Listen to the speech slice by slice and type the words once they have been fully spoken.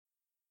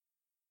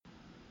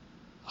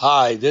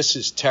Hi, this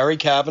is Terry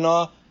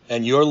Kavanaugh,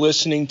 and you're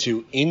listening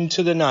to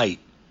Into the Night,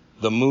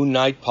 the Moon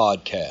Knight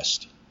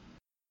podcast.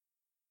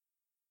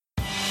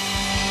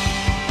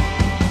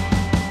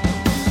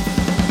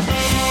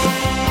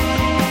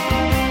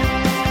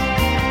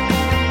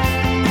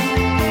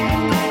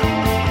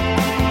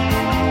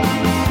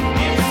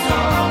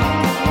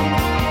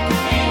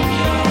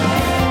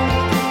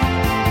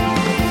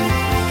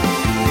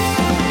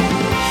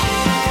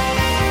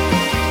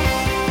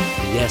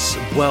 Yes,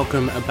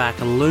 welcome back,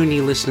 loony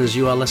listeners.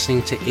 You are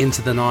listening to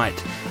Into the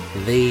Night,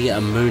 the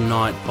Moon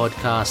Knight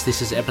podcast.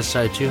 This is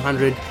episode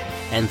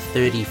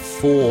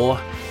 234,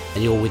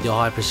 and you're with your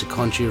High Priest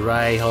Khonshu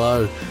Ray.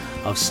 Hello.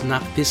 I've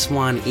snuck this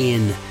one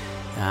in,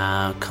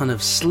 kind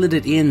of slid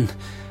it in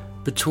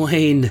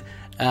between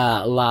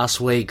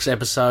last week's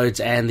episodes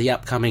and the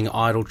upcoming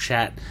Idle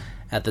Chat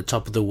at the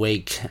top of the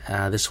week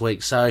this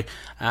week. So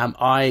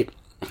I've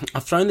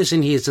thrown this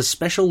in here as a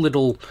special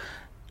little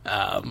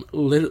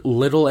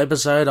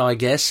episode, I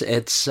guess.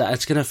 It's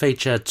going to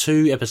feature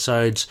two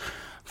episodes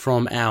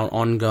from our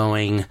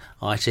ongoing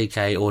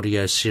ITK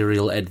audio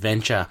serial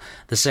adventure,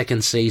 the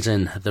second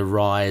season, The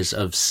Rise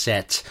of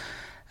Set.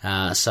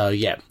 So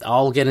yeah,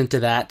 I'll get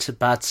into that,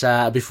 but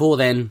before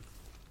then,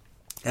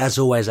 as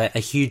always, a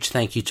huge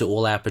thank you to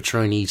all our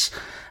patronies,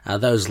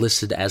 those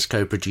listed as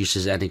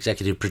co-producers and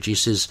executive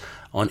producers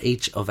on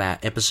each of our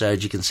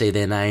episodes. You can see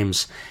their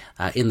names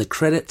in the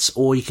credits,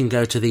 or you can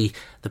go to the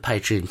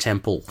Patreon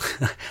temple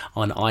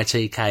on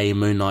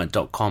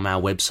itkmoonnight.com,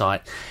 our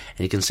website, and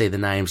you can see the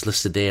names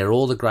listed there.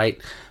 All the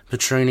great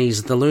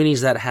patronies, the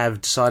loonies that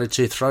have decided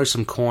to throw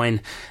some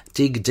coin,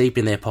 dig deep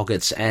in their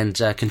pockets, and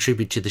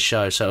contribute to the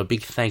show. So a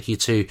big thank you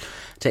to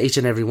each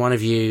and every one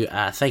of you.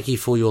 Thank you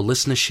for your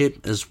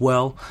listenership as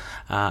well.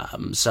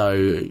 So,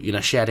 you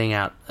know, shouting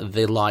out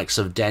the likes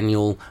of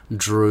Daniel,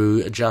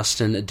 Drew,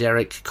 Justin,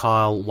 Derek,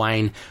 Kyle,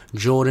 Wayne,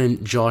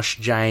 Jordan, Josh,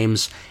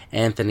 James,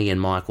 Anthony,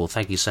 and Michael.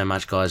 Thank you so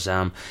much, guys.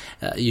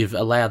 You've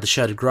allowed the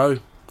show to grow,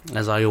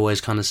 as I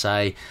always kind of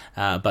say.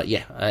 But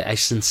yeah, a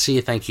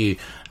sincere thank you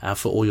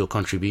for all your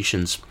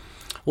contributions.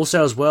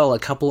 Also, as well, a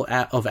couple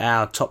of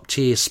our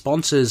top-tier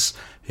sponsors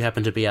who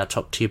happen to be our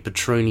top-tier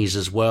patronies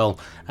as well.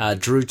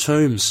 Drew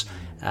Toombs,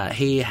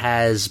 he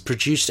has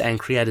produced and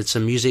created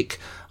some music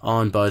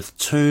on both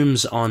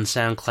Toombs on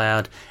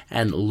SoundCloud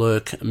and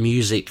Lurk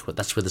Music.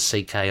 That's with a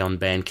CK on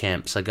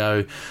Bandcamp. So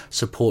go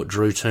support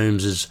Drew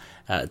Toombs'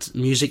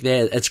 music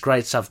there. It's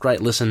great stuff,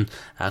 great listen,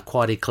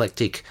 quite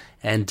eclectic,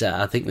 and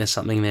I think there's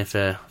something there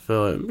for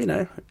you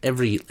know,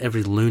 every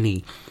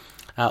loony.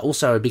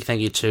 Also, a big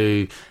thank you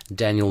to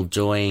Daniel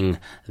Doing,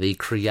 the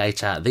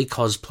creator, the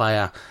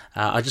cosplayer.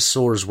 I just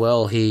saw as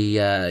well, he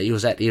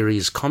was at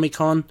Erie's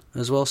Comic-Con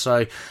as well,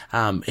 so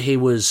he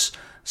was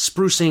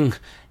sprucing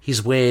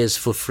his wares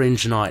for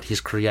Fringe Night, his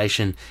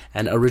creation,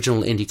 an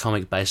original indie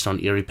comic based on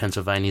Erie,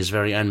 Pennsylvania's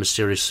very own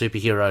mysterious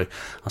superhero.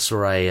 I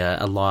saw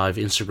a live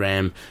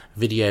Instagram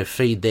video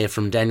feed there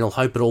from Daniel.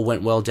 Hope it all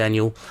went well,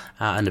 Daniel,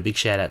 and a big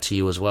shout out to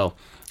you as well.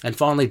 And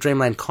finally,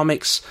 Dreamland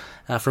Comics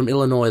from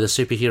Illinois, the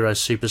superhero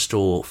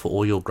superstore for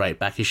all your great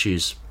back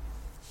issues.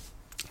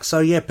 So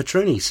yeah,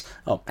 patronies,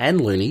 and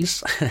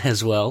loonies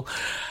as well.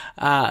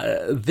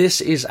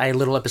 This is a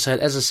little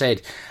episode. As I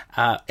said,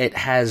 it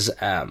has...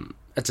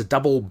 it's a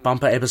double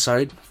bumper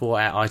episode for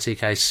our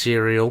ITK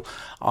serial.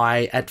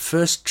 I at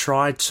first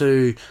tried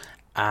to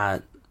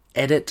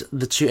edit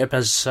the two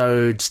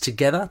episodes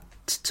together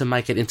to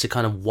make it into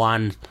kind of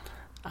one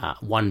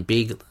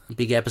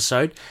big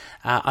episode.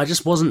 I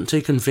just wasn't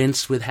too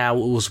convinced with how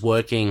it was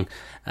working,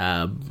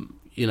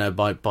 you know,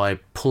 by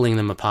pulling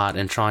them apart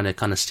and trying to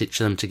kind of stitch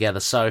them together.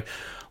 So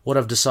what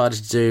I've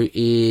decided to do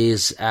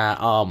is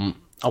I'll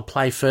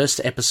play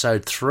first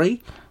episode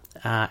 3,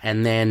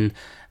 and then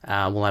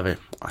we'll have a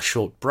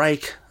short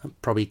break,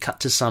 probably cut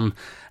to some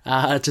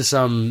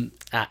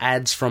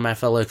ads from our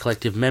fellow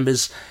collective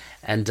members,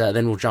 and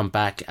then we'll jump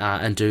back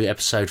and do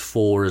episode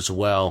 4 as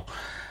well.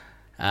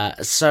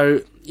 So,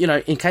 you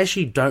know, in case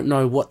you don't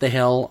know what the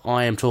hell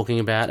I am talking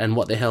about and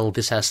what the hell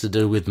this has to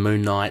do with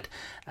Moon Knight,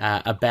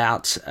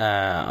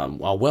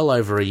 well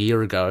over a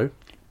year ago,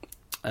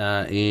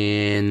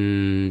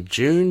 in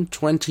June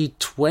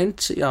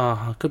 2020,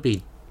 it could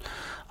be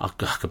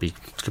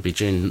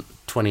June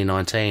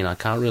 2019, I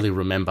can't really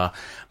remember,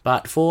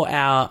 but for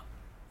our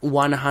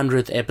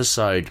 100th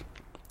episode,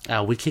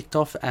 we kicked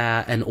off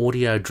an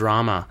audio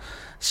drama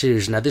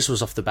series. Now, this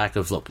was off the back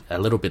of, a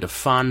little bit of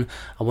fun.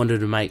 I wanted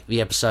to make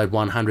the episode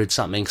 100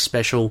 something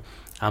special,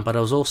 but I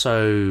was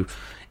also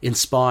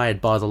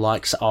inspired by the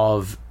likes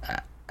of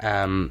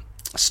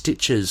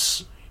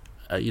Stitch's,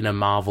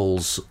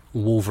 Marvel's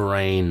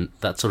Wolverine,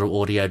 that sort of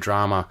audio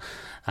drama,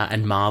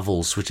 and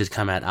Marvels, which had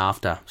come out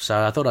after.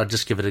 So I thought I'd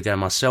just give it a go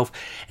myself.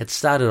 It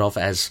started off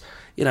as,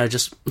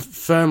 just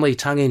firmly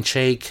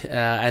tongue-in-cheek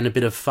and a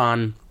bit of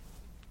fun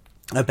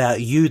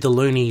about you, the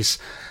loonies,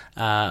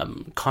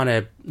 kind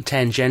of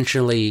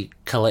tangentially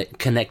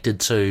connected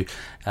to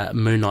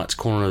Moon Knight's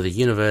corner of the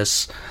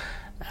universe,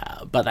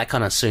 but that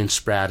kind of soon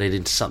sprouted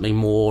into something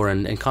more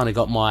and kind of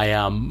got my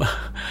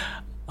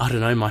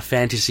my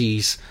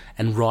fantasies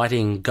and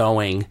writing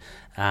going.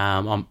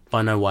 I'm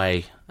by no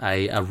way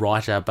a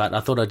writer, but I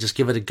thought I'd just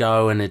give it a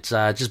go, and it's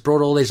just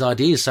brought all these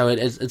ideas. So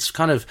it's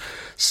kind of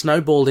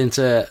snowballed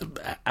into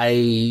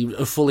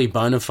a fully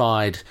bona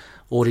fide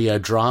audio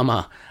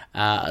drama.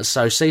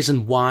 So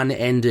season 1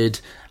 ended,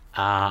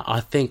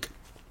 I think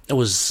it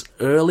was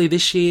early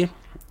this year.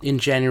 In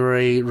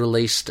January,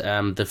 released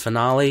the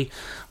finale,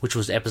 which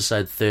was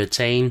episode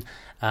 13,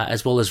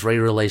 as well as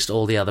re-released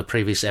all the other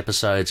previous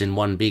episodes in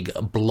one big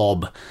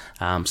blob.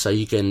 So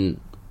you can,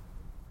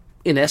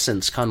 in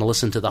essence, kind of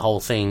listen to the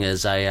whole thing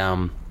as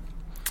a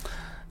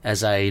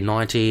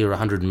 90 or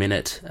 100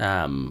 minute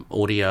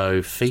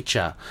audio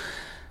feature.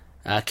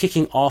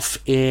 Kicking off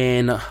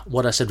in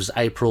what I said was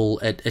April,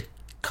 it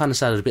kind of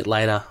started a bit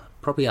later,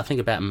 probably I think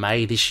about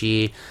May this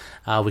year.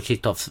 We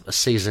kicked off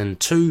season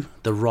 2,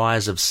 The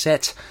Rise of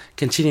Set,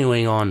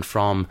 continuing on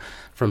from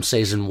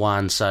season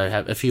 1, so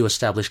have a few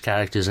established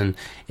characters and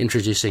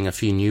introducing a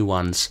few new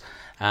ones.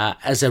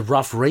 As a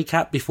rough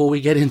recap before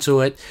we get into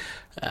it,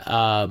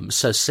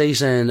 so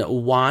season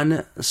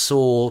 1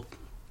 saw,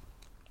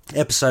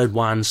 episode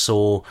 1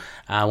 saw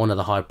one of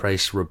the High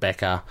Priests,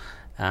 Rebecca,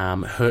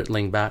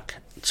 hurtling back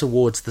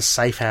towards the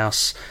safe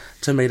house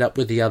to meet up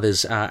with the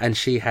others, and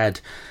she had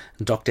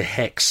Dr.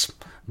 Hex,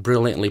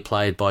 brilliantly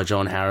played by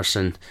John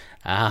Harrison,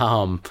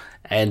 and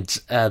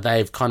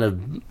they've kind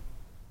of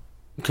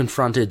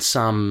confronted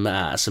some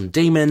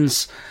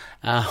demons.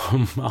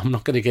 I'm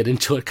not going to get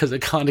into it because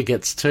it kind of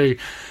gets too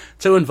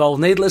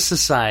involved. Needless to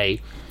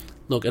say,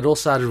 look, it all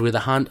started with a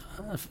hunt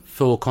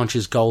for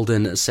Concha's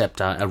golden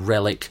scepter, a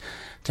relic.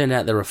 Turned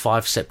out there are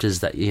 5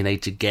 scepters that you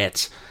need to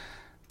get.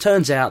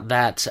 Turns out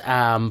that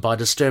by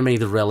disturbing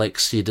the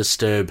relics, you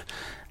disturb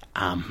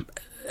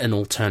an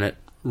alternate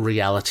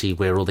reality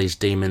where all these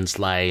demons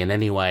lay. And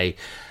anyway,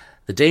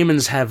 the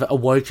demons have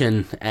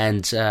awoken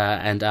and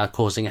are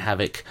causing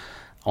havoc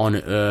on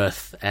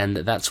Earth, and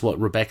that's what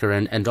Rebecca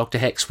and Dr.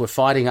 Hex were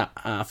fighting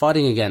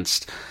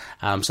against.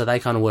 So they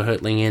kind of were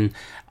hurtling in.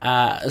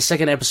 The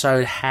second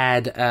episode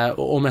had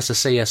almost a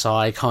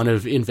CSI kind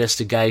of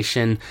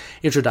investigation,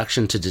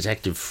 introduction to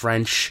Detective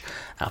French,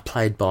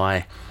 played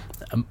by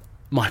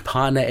my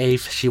partner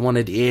Eve. She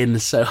wanted in,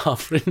 so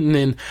I've written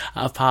in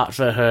a part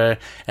for her,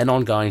 and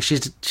ongoing.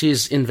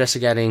 She's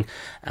investigating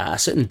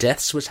certain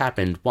deaths which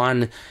happened.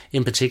 One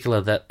in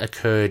particular that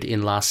occurred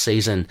in last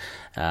season.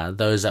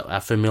 Those that are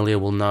familiar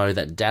will know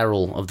that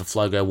Daryl of the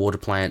Flogo water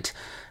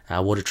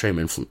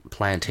treatment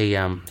plant,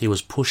 he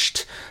was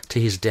pushed to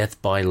his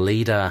death by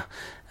Leader,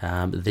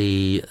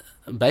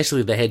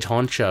 basically the head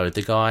honcho,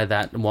 the guy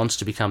that wants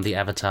to become the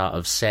avatar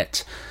of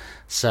Set.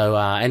 So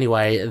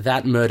anyway,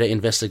 that murder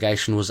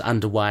investigation was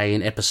underway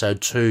in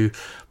episode 2,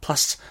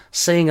 plus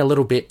seeing a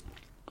little bit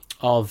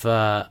of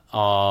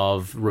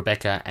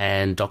Rebecca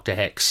and Dr.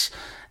 Hex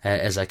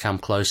as they come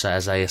closer,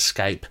 as they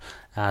escape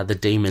the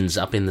demons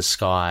up in the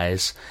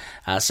skies.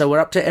 So we're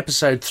up to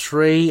episode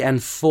 3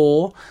 and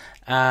 4.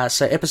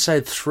 So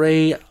episode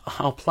 3,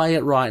 I'll play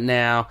it right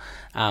now.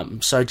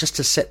 So just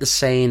to set the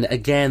scene,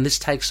 again, this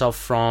takes off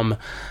from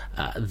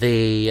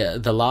the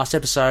last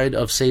episode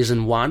of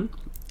season 1.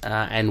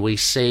 And we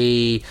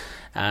see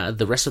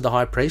the rest of the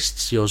High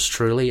Priests, yours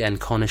truly, and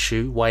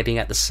Khonshu, waiting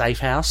at the safe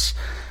house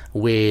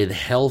with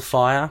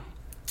Hellfire,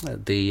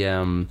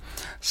 the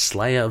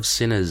Slayer of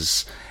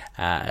Sinners.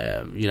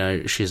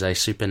 She's a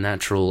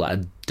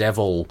supernatural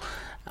devil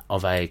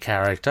of a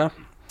character.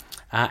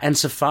 And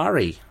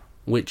Safari,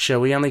 which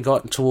we only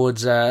got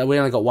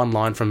one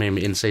line from him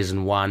in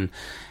season 1.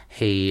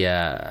 He,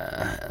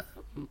 I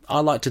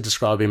like to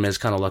describe him as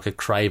kind of like a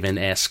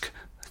Craven-esque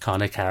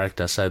kind of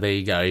character, so there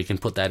you go. You can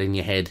put that in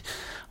your head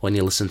when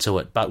you listen to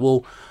it. But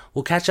we'll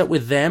catch up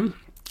with them,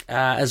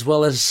 as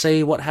well as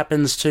see what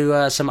happens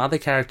to some other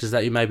characters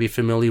that you may be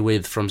familiar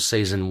with from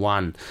season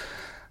 1.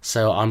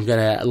 So I'm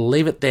going to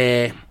leave it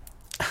there,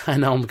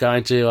 and I'm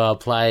going to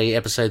play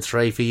episode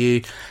 3 for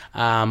you.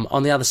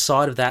 On the other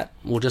side of that,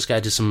 we'll just go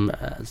to some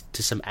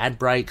ad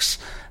breaks,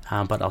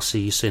 but I'll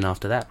see you soon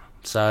after that.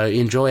 So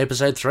enjoy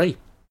episode 3.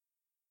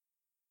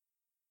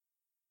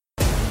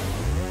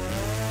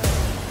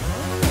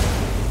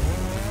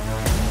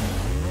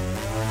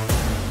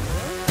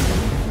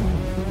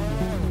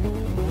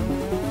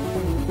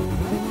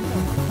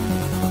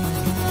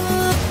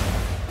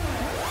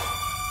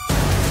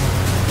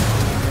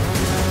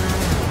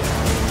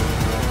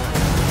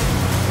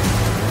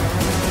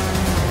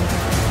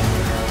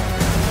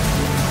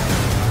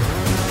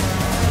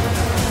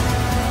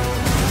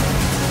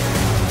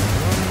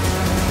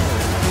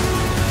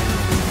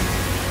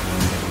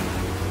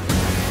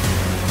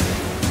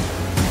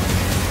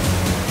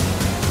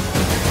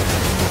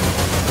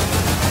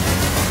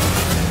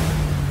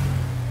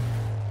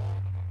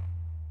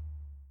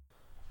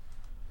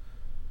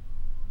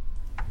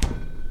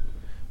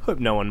 Hope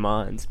no one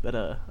minds, but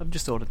I've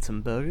just ordered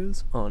some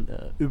burgers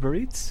on Uber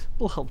Eats.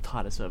 Will help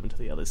tide us over until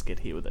the others get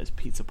here with those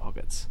pizza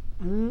pockets.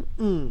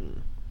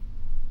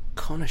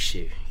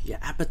 Khonshu, your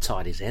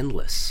appetite is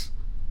endless.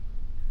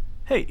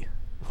 Hey,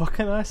 what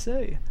can I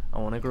say? I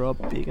want to grow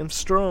up big and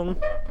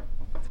strong.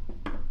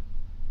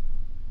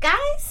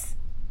 Guys,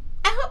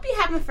 I hope you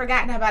haven't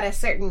forgotten about a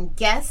certain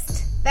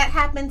guest that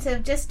happened to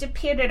have just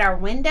appeared at our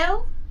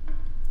window.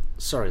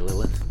 Sorry,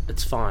 Lilith.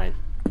 It's fine.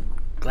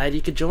 Glad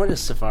you could join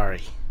us,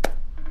 Safari.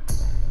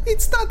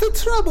 It's not the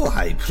trouble,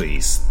 High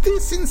Priest.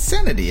 This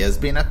insanity has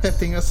been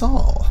affecting us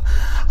all.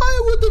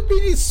 I would have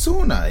been it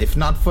sooner if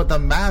not for the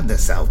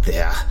madness out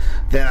there.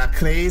 There are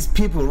crazed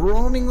people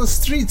roaming the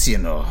streets,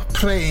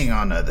 preying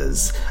on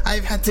others.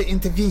 I've had to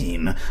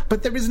intervene,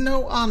 but there is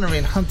no honor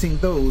in hunting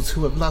those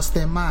who have lost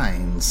their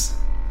minds.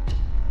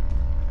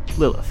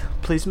 Lilith,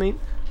 please meet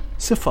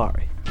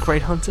Safari,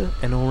 great hunter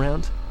and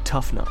all-round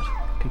tough nut.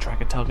 Can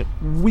track a target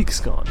weeks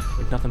gone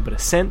with nothing but a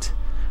scent,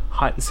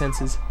 heightened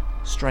senses,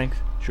 strength,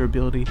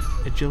 durability,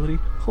 agility.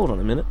 Hold on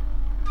a minute.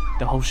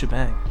 The whole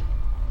shebang.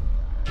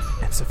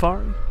 And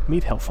Safari,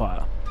 meet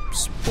Hellfire,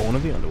 spawn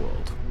of the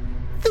underworld.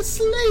 The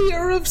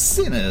slayer of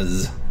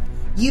sinners.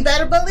 You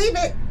better believe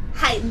it.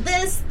 Heighten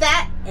this,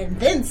 that, and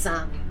then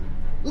some.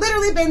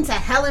 Literally been to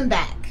hell and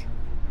back.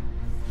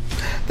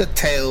 The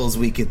tales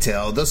we could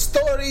tell, the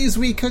stories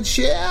we could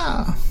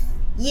share.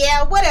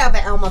 Yeah, whatever,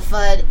 Elmer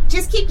Fudd.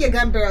 Just keep your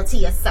gun barrel to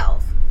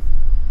yourself.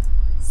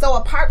 So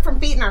apart from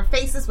feeding our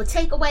faces with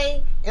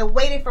takeaway and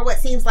waiting for what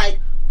seems like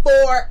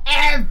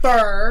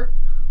forever,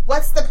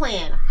 what's the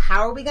plan?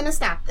 How are we going to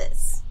stop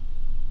this?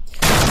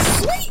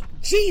 Sweet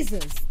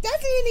Jesus!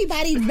 Doesn't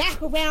anybody knock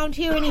around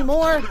here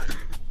anymore?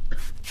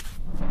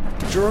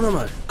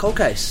 Geronimo, cold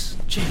case.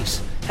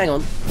 Jeez. Hang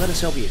on, let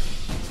us help you.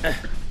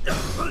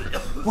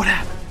 What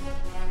happened?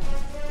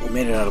 We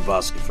made it out of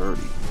Bosque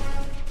Verde.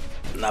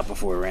 Not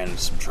before we ran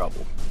into some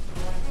trouble.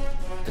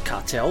 The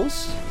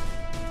cartels?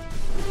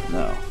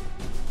 No.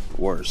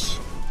 Worse.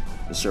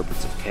 The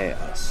Serpents of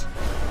Chaos.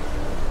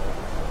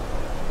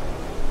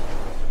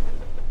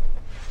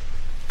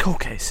 Cold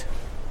case.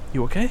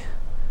 You okay?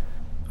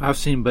 I've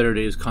seen better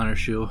days, Connor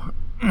Shoe.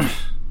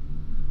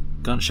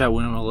 Gunshot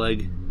wound on a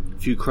leg, a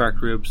few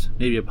cracked ribs,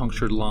 maybe a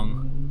punctured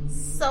lung.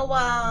 So,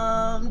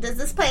 does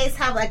this place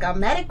have like a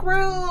medic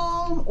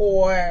room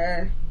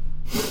or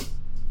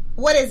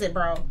what is it,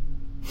 bro?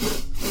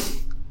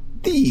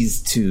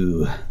 These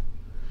two,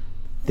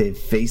 they've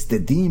faced the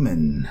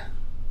demon.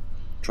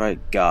 Try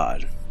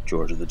God,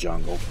 George of the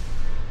Jungle.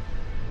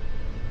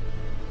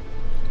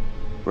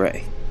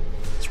 Ray,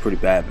 it's pretty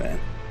bad, man.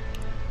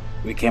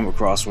 We came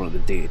across one of the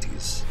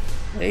deities,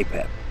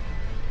 Apep.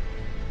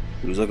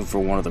 He was looking for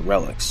one of the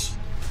relics,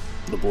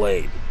 the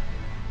blade.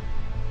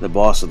 The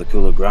boss of the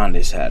Kula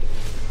Grandes had it.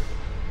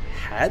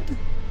 Had?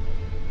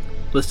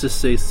 Let's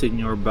just say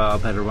Signor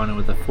Bob had a run-in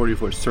with a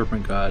 40-foot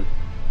serpent god.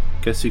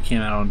 Guess who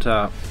came out on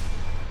top?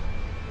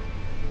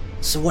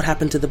 So what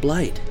happened to the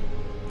blade?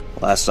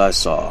 Last I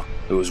saw,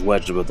 it was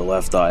wedged above the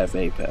left eye of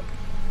Apep.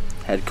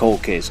 Had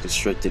cold case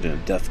constricted in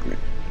a death grip.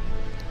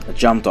 I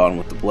jumped on him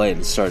with the blade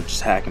and started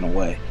just hacking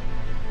away.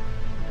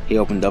 He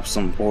opened up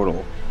some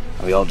portal,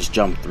 and we all just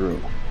jumped through,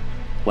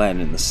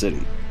 landed in the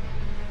city.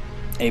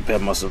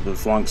 Apep must have been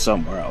flung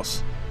somewhere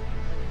else.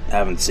 I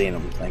haven't seen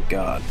him, thank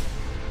God.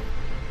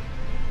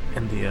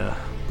 And the,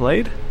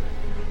 blade?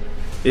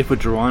 If what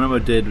Geronimo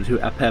did was who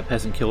Apep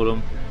hasn't killed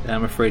him, then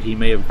I'm afraid he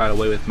may have got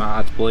away with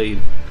Maat's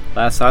blade.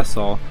 Last I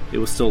saw, it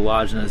was still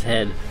lodged in his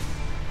head.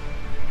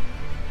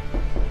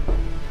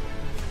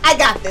 I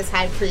got this,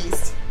 High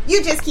Priest.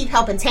 You just keep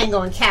helping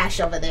Tango and Cash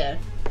over there.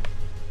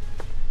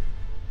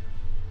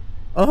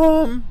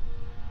 I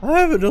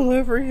have a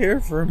delivery here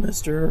for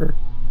Mr.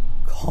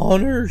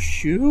 Connor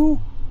Shoe.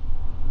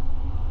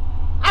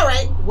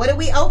 Alright, what do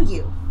we owe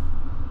you?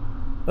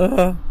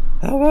 How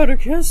about a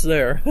kiss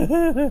there?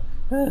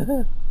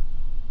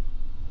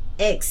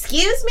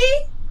 Excuse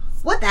me?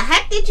 What the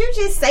heck did you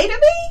just say to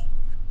me?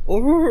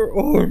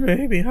 Or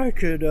maybe I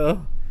could,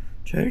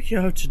 take you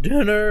out to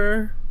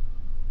dinner.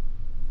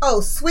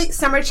 Oh, sweet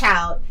summer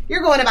child.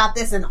 You're going about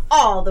this in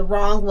all the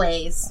wrong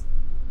ways.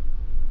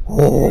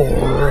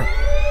 Or...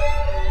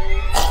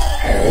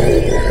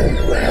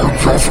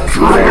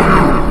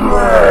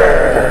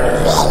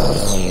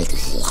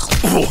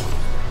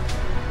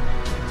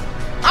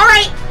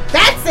 Alright,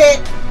 that's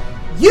it.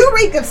 You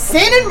reek of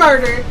sin and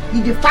murder,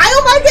 you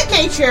defile my good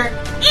nature,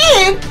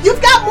 and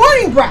you've got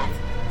morning breath.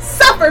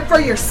 Suffer for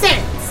your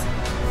sins.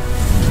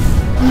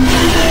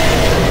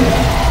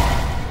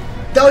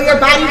 Though your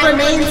body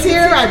remains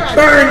here, I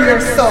burn your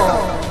soul.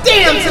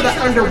 Damn to the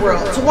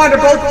underworld, to wander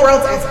both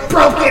worlds as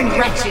broken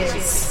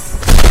wretches.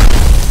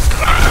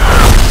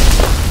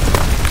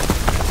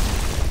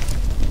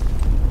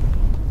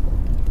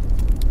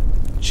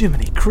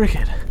 Jiminy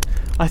Cricket.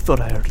 I thought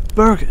I ordered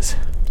burgers.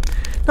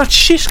 Not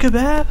shish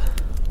kebab.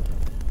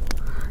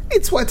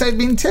 It's what I've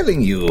been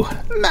telling you.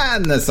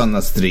 Madness on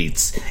the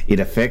streets. It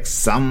affects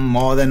some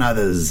more than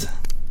others.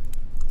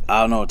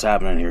 I don't know what's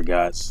happening here,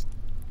 guys.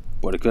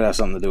 But it could have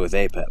something to do with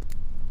Apep.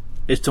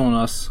 It's on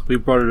us. We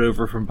brought it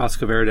over from Bosque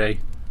Verde.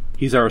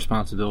 He's our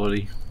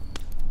responsibility.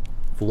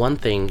 For one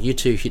thing, you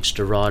two hitched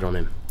a ride on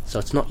him, so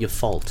it's not your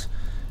fault.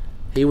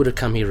 He would have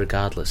come here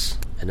regardless.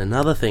 And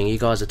another thing, you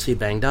guys are too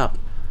banged up.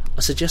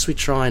 I suggest we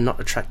try and not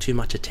attract too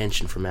much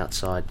attention from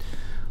outside.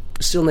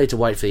 We still need to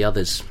wait for the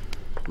others.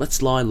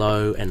 let's lie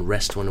low and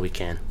rest when we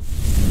can.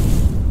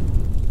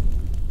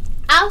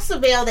 I'll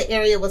surveil the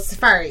area with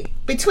Safari.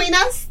 Between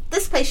us,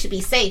 this place should be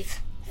safe.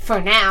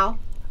 For now.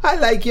 I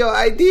like your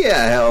idea,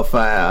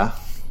 Hellfire.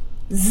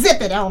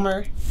 Zip it,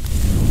 Elmer.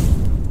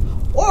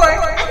 Or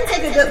I can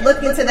take a good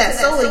look into that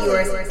soul of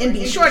yours and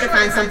be sure to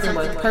find something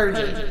worth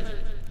purging.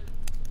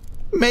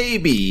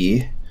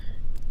 Maybe.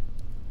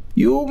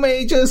 You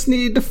may just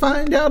need to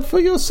find out for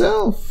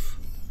yourself.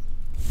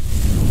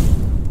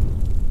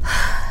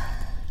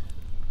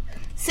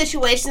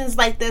 Situations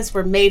like this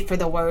were made for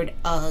the word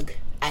ugh,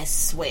 I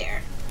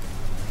swear.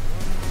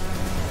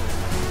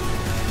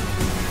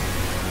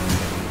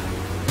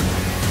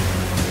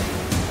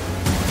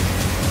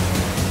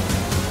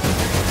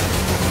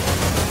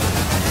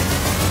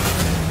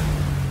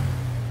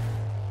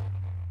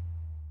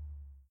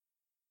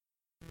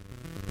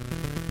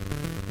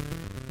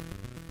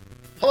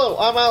 Hello,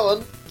 I'm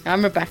Alan.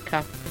 I'm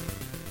Rebecca.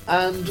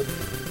 And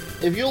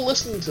if you're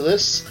listening to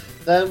this,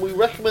 then we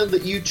recommend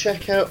that you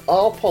check out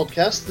our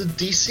podcast, the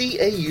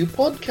DCAU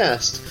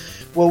Podcast,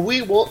 where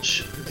we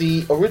watch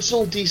the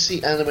original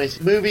DC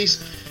animated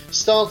movies,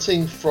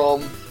 starting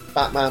from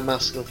Batman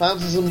Mask of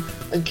Phantasm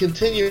and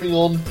continuing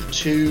on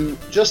to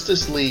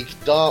Justice League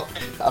Dark,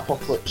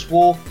 Apocalypse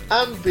War,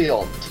 and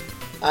beyond.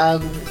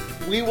 And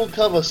we will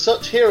cover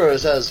such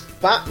heroes as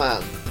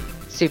Batman,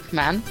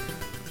 Superman,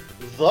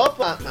 The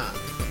Batman,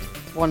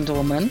 Wonder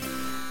Woman,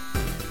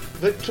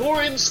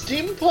 Victorian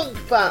Steampunk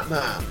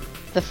Batman,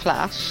 The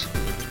Flash,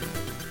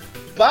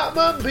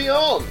 Batman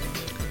Beyond,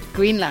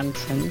 Green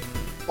Lantern,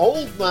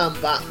 Old Man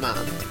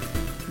Batman,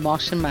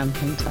 Martian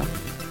Manhunter,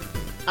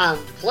 and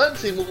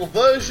plenty more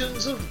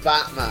versions of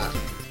Batman.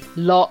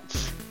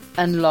 Lots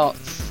and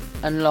lots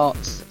and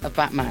lots of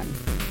Batman.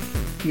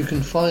 You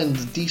can find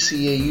the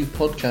DCAU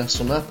podcast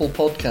on Apple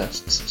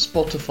Podcasts,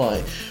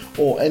 Spotify,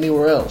 or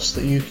anywhere else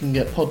that you can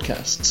get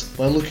podcasts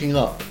by looking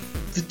up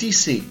the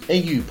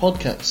DCAU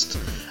podcast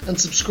and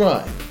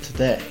subscribe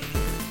today.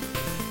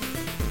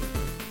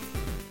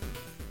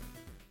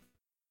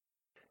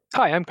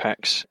 Hi, I'm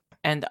Pax.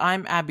 And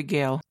I'm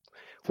Abigail.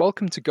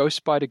 Welcome to Ghost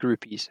Spider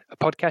Groupies, a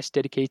podcast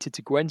dedicated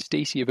to Gwen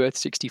Stacy of Earth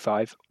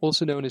 65,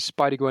 also known as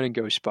Spider-Gwen and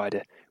Ghost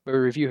Spider, where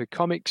we review her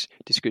comics,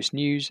 discuss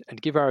news,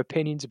 and give our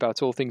opinions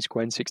about all things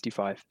Gwen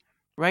 65.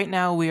 Right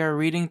now, we are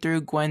reading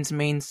through Gwen's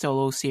main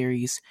solo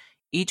series.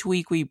 Each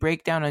week, we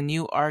break down a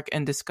new arc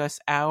and discuss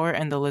our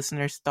and the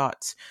listener's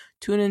thoughts.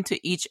 Tune into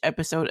each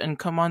episode and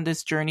come on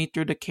this journey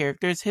through the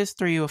character's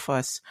history with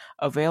us,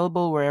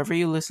 available wherever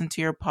you listen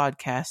to your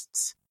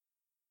podcasts.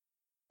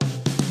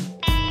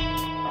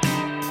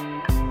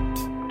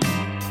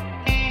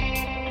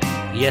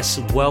 Yes,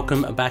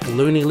 welcome back,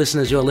 Looney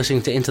listeners. You're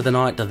listening to Into the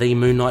Night, the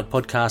Moon Knight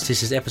podcast.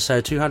 This is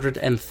episode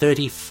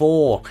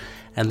 234,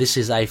 and this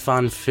is a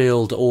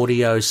fun-filled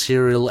audio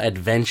serial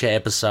adventure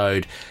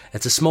episode.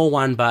 It's a small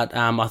one, but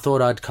I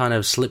thought I'd kind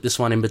of slip this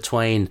one in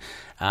between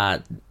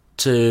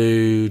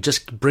to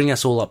just bring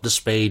us all up to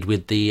speed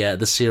with the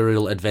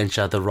serial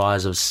adventure, The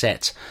Rise of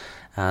Set,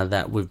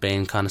 that we've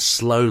been kind of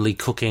slowly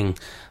cooking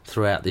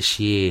throughout this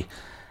year.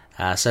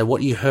 So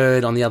what you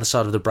heard on the other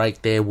side of the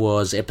break there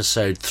was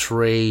episode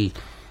 3,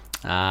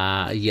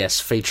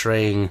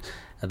 featuring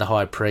the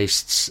High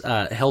Priests,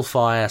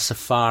 Hellfire,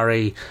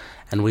 Safari,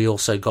 and we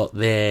also got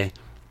there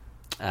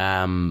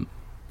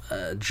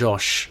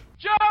Josh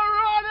Geronimo!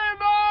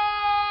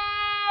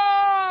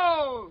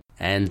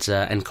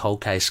 and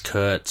Cold Case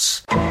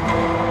Kurtz.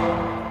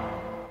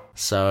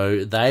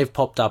 So they've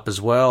popped up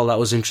as well. That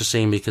was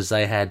interesting because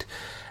they had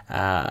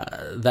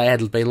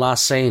been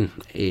last seen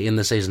in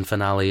the season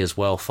finale as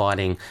well,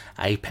 fighting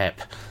Apep,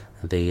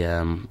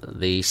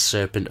 the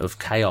Serpent of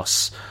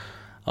Chaos.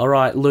 All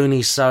right,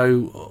 Looney,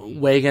 so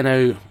we're going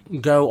to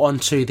go on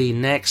to the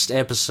next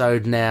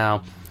episode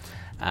now,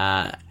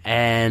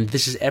 and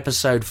this is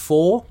episode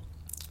 4,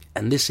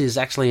 and this is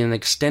actually an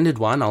extended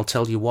one. I'll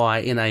tell you why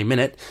in a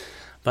minute,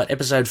 but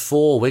episode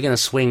 4, we're going to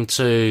swing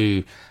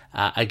to...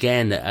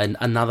 again,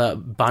 another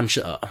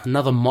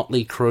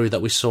motley crew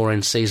that we saw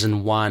in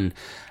season 1.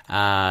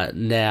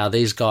 Now,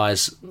 these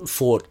guys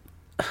fought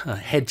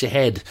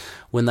head-to-head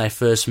when they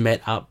first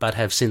met up, but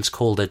have since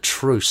called a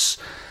truce.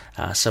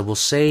 So we'll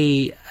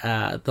see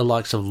the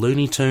likes of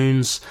Looney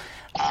Tunes,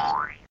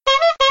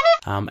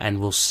 and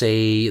we'll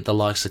see the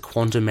likes of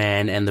Quantum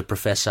Man and the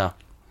Professor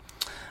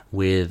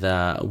with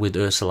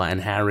Ursula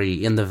and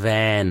Harry in the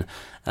van.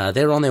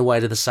 They're on their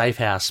way to the safe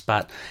house,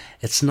 but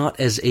it's not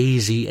as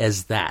easy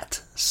as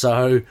that.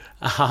 So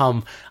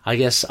I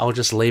guess I'll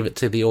just leave it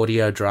to the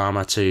audio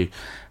drama to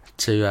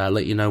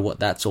let you know what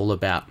that's all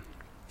about.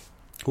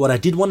 What I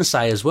did want to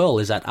say as well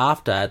is that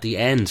at the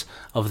end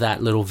of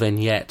that little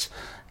vignette,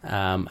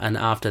 and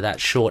after that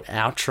short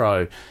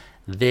outro,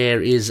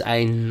 there's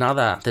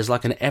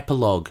like an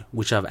epilogue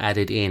which I've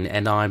added in,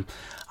 and I'm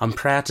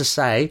proud to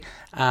say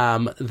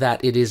that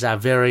it is our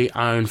very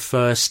own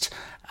first,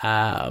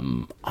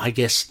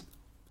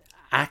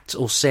 act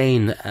or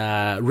scene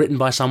written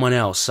by someone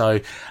else. So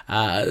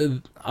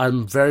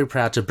I'm very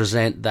proud to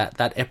present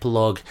that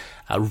epilogue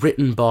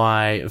written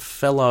by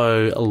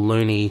fellow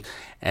Looney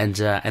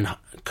and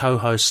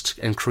co-host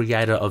and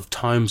creator of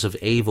Tomes of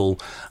Evil,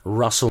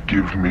 Russell.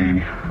 Give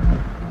me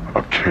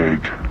a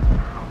keg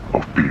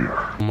of beer.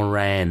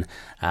 Moran.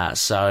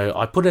 So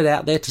I put it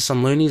out there to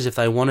some loonies if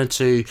they wanted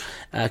to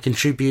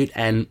contribute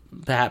and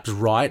perhaps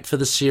write for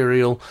the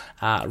serial.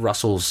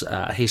 Russell's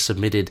he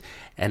submitted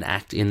an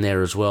act in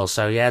there as well,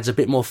 so he adds a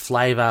bit more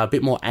flavour, a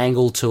bit more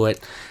angle to it.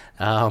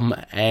 All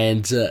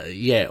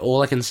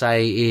I can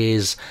say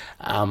is,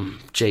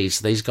 geez,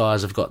 these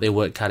guys have got their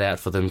work cut out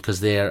for them, because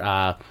there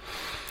are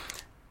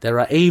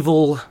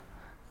evil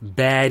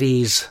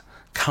baddies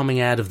coming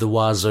out of the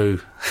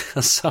wazoo.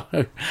 So,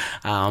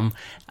 I'll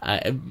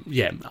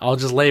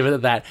just leave it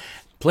at that.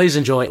 Please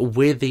enjoy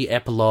with the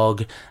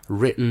epilogue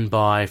written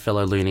by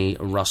fellow loony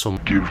Russell.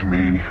 Give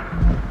me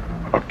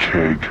a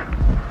keg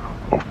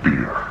of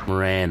beer.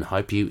 Moran,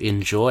 hope you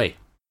enjoy.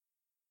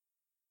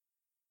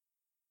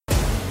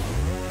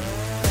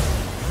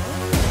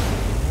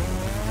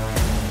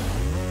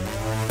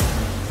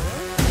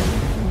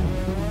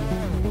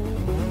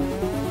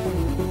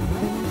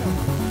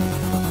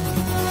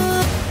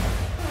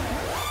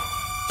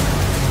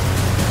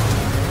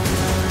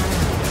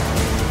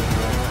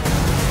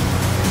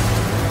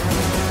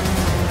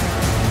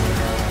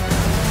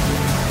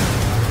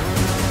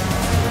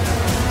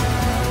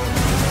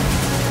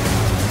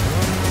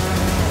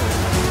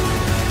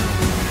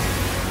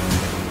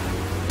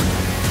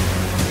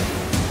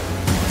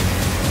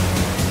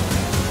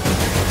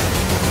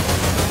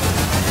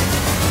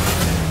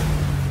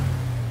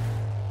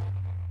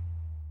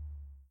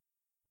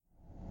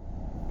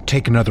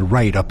 Take another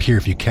right up here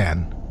if you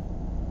can.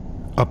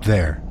 Up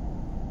there.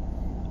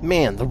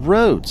 Man, the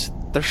roads,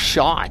 they're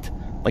shot.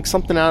 Like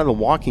something out of The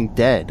Walking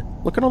Dead.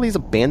 Look at all these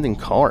abandoned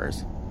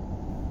cars.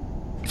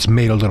 It's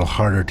made a little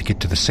harder to get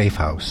to the safe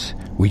house.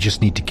 We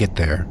just need to get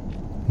there.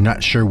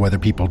 Not sure whether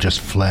people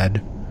just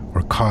fled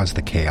or caused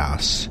the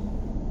chaos.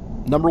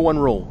 Number 1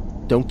 rule,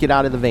 don't get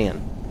out of the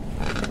van.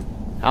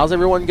 How's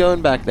everyone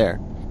going back there?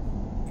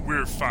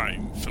 We're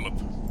fine, Philip.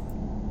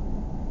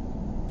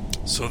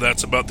 So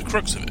that's about the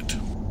crux of it.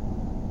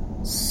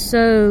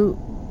 So,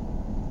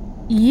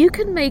 you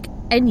can make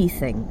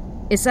anything,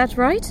 is that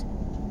right?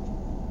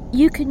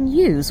 You can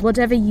use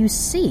whatever you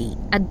see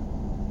and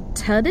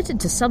turn it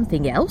into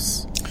something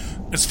else?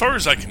 As far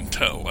as I can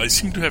tell, I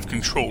seem to have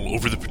control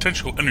over the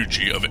potential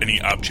energy of any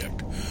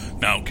object.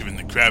 Now, given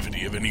the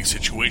gravity of any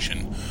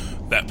situation,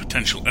 that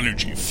potential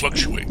energy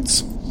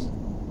fluctuates.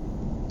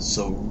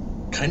 So,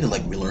 kind of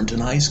like we learned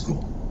in high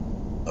school.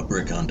 A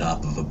brick on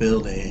top of a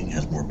building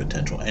has more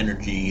potential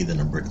energy than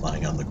a brick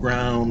lying on the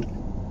ground.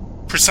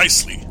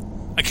 Precisely.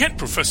 I can't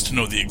profess to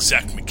know the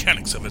exact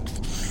mechanics of it,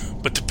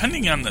 but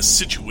depending on the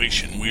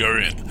situation we are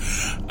in,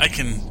 I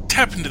can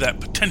tap into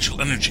that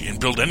potential energy and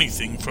build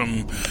anything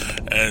from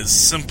as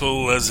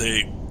simple as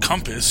a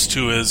compass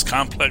to as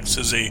complex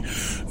as a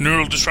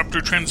neural disruptor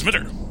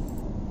transmitter.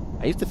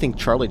 I used to think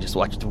Charlie just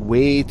watched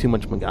way too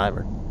much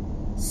MacGyver.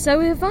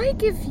 So if I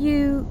give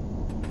you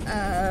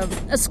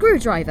a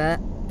screwdriver,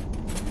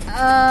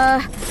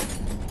 a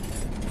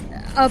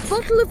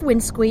bottle of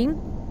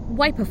windscreen,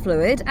 wiper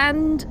fluid,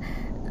 and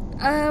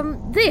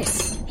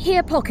this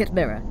here pocket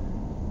mirror,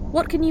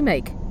 what can you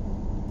make?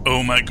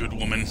 Oh, my good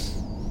woman,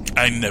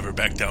 I never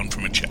back down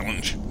from a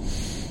challenge.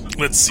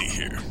 Let's see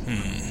here.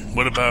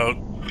 What about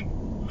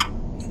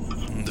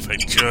if I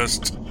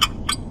just...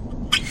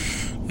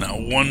 Now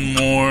one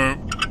more...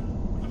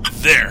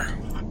 There.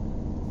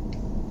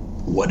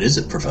 What is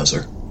it,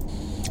 Professor?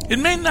 It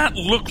may not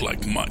look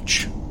like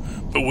much,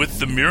 but with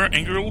the mirror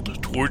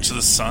angled towards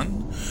the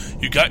sun,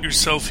 you got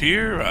yourself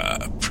here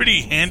a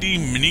pretty handy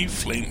mini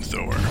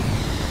flamethrower.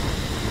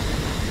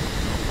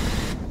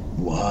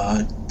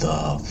 What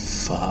the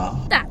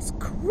fuck? That's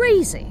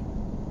crazy.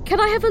 Can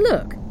I have a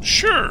look?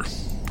 Sure.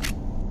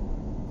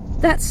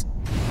 That's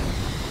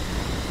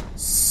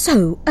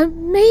so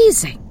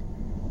amazing.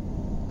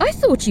 I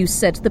thought you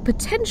said the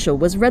potential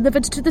was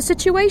relevant to the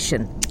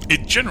situation.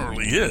 It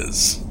generally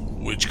is,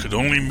 which could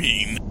only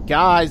mean...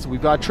 Guys,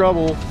 we've got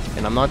trouble,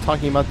 and I'm not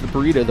talking about the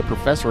burrito the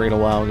professor ate a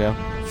while ago.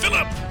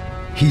 Philip!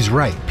 He's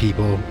right,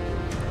 people.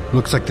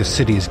 Looks like the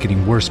city is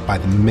getting worse by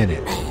the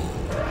minute.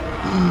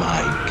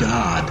 My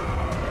God.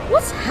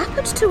 What's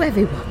happened to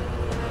everyone?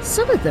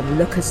 Some of them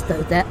look as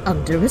though they're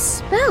under a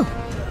spell.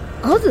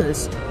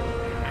 Others...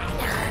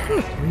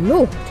 Good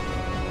Lord.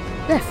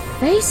 Their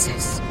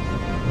faces...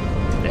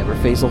 Ever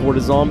face a horde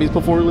of zombies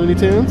before, Looney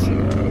Tunes?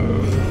 Come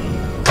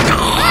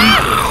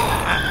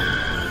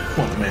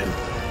on, man.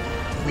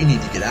 We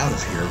need to get out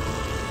of here.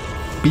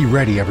 Be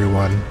ready,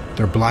 everyone.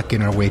 They're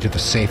blocking our way to the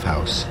safe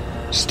house.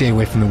 Stay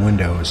away from the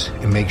windows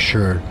and make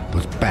sure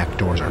those back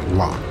doors are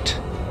locked.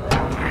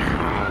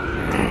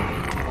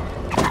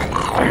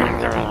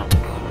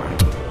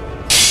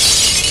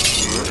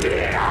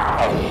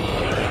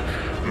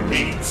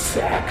 Meat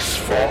sacks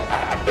for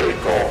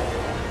Abigail.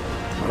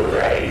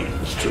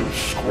 Brains to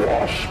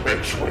squash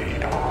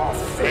between our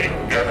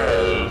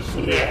fingers.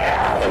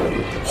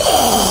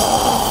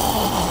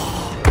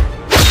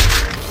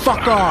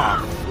 Fuck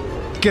off!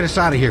 Get us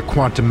out of here,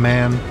 Quantum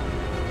Man.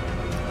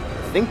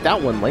 think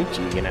that one liked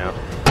you, you know.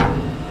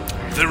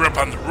 They're up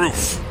on the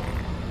roof.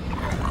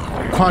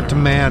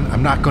 Quantum Man,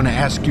 I'm not going to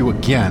ask you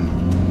again.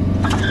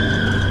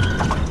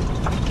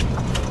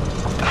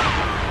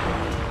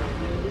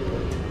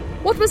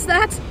 What was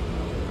that?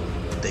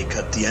 They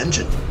cut the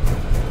engine.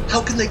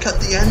 How can they cut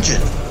the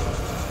engine?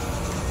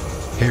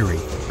 Harry,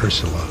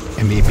 Ursula,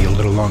 it may be a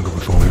little longer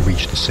before we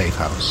reach the safe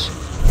house.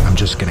 I'm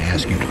just going to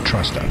ask you to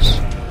trust us,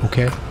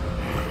 okay?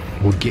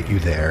 We'll get you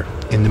there.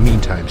 In the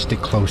meantime, stick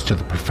close to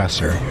the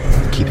professor.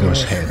 Keep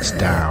those heads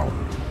down.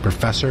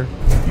 Professor,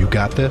 you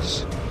got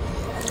this?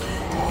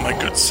 My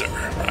good sir,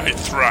 I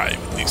thrive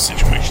in these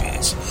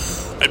situations.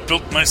 I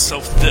built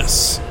myself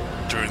this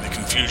during the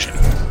confusion.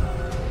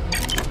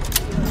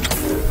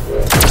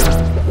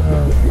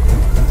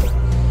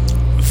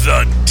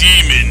 The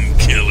Demon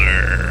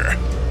Killer.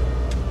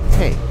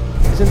 Hey,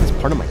 isn't this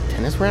part of my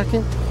tennis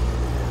racket?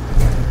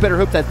 Better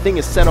hope that thing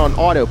is set on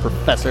auto,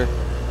 Professor.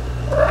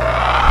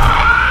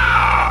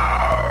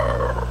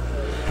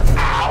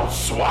 I'll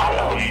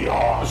swallow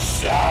your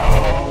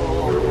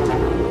soul.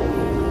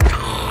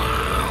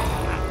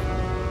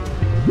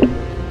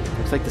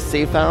 Looks like the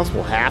safe house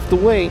will have to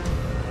wait.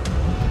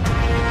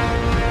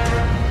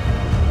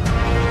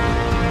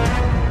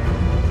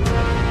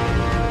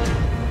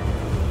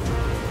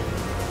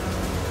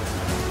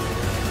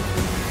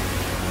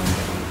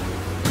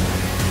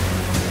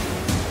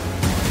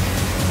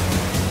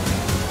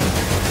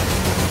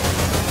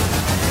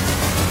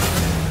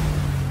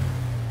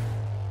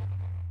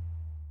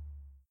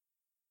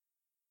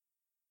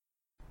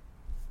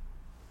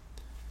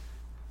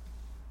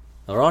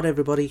 Alright,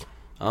 everybody,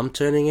 I'm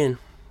turning in.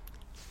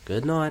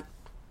 Good night.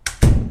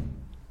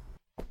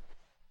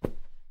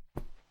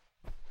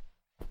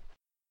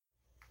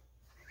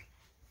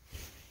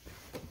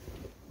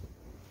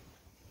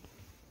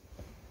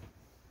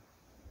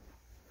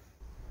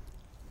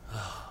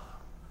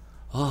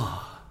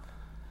 Oh,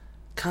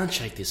 can't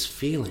shake this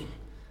feeling.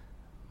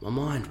 My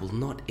mind will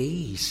not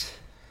ease.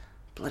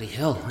 Bloody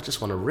hell, I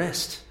just want to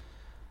rest.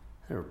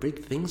 There are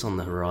big things on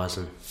the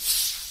horizon.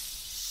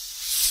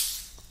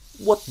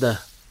 What the...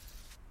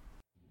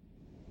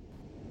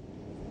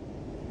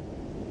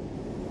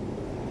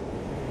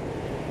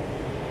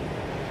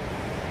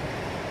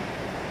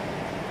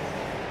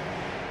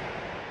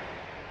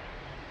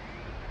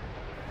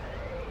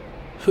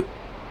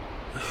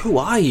 Who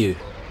are you?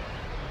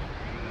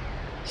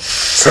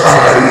 Silence.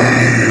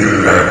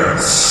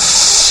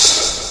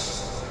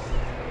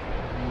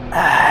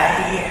 I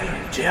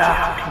am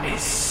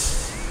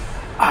darkness.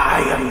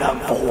 I am the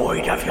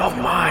void of your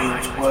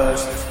mind's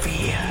worst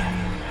fear.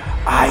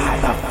 I am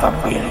the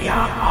familiar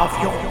of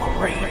your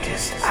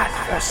greatest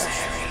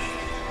adversary.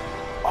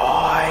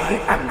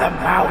 I am the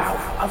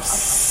mouth of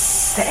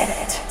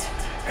Set,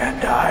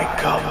 and I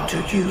come to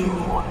you,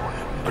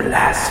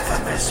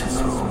 blasphemous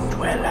Moon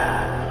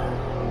Dweller.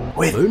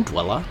 Moon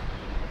Dweller?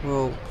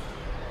 Well,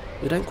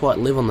 we don't quite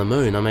live on the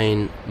moon. I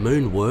mean,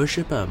 Moon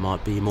Worshipper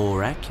might be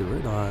more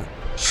accurate.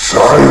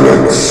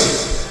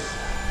 Silence!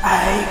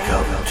 I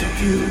come to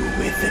you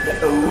with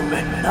an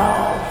omen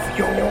of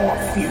your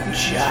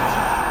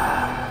future.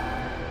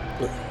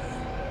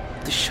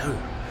 This show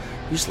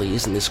usually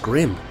isn't this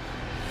grim.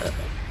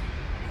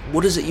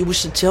 What is it you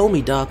wish to tell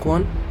me, Dark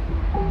One?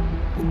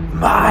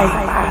 My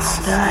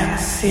master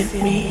has sent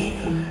me,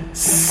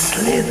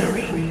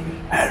 slithering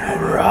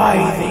and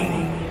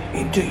writhing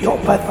into your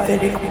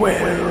pathetic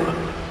well,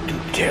 to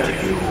tell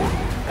you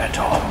that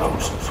our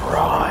most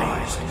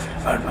prized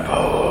and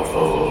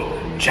powerful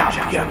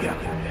champion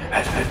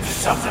has been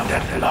summoned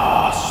at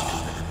last.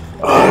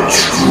 A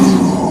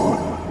true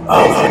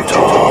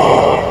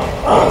avatar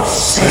of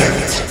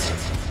Set.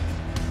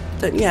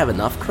 Don't you have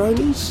enough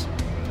cronies?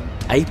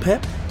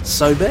 APEP?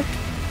 Sobek?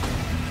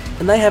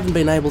 And they haven't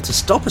been able to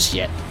stop us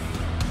yet.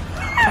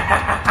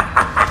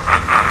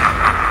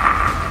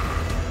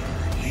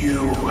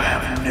 You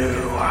have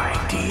no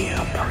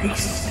idea,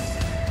 priest.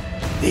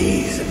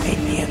 These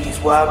minions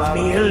were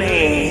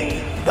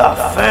merely the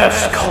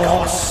first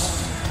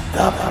course,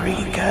 the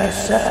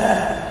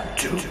precursor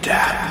to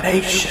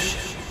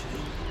damnation.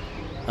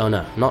 Oh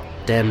no, not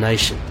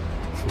damnation.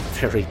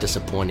 Very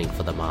disappointing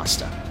for the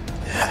Master.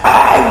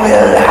 I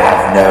will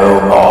have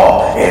no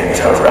more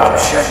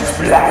interruptions,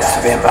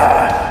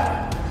 blasphemer.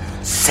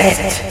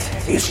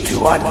 Set is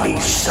to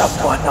unleash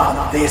someone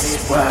on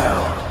this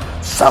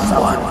world,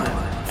 someone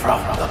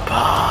from the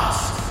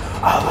past,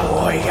 a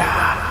warrior,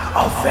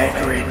 a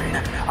veteran,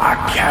 a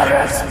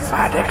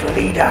charismatic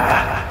leader.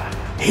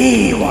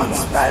 He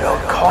once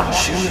battled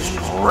Khonshu's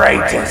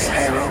greatest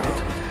herald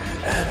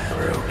and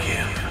broke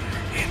him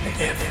in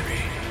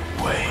every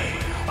way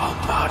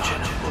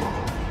imaginable.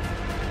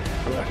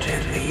 But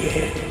in the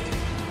end,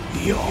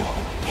 your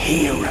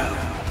hero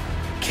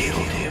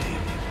killed him.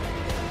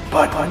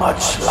 But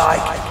much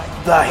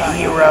like the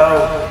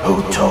hero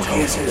who took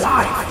his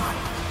life,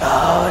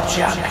 our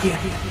champion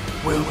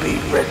will be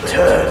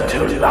returned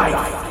to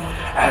life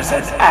as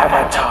an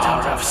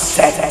avatar of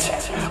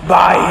Set.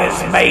 By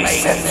his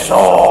mace and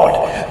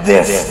sword,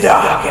 this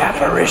dark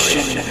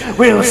apparition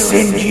will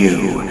send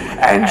you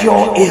and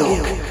your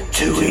ilk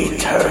to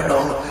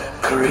eternal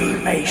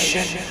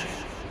cremation.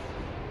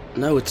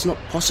 No, it's not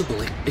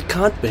possible. It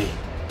can't be.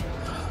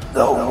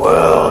 The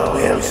world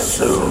will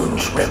soon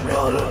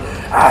tremble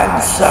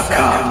and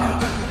succumb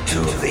to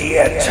the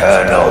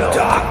eternal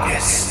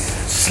darkness,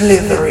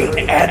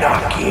 slithering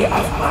anarchy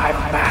of my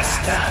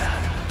master.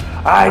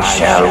 I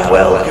shall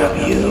welcome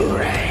you,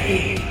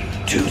 Ray,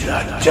 to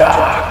the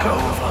dark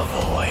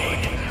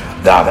overvoid.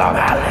 The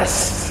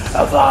malice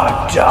of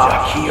our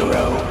dark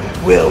hero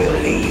will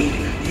lead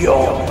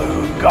your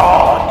moon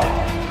god.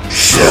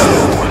 So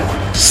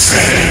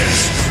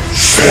says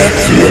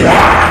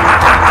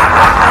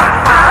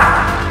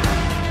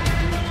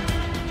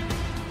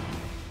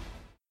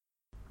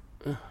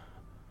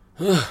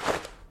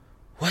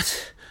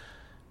What?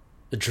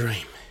 A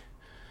dream.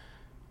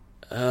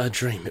 A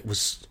dream. It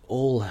was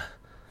all...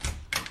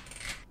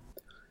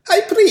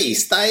 High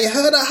Priest, I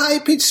heard a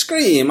high-pitched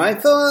scream. I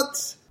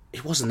thought...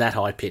 It wasn't that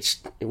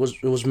high-pitched. It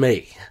was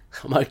me.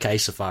 I'm okay,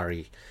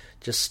 Safari.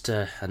 Just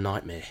a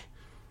nightmare.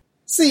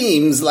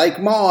 Seems like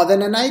more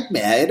than a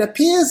nightmare. It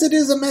appears it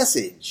is a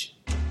message.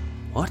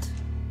 What?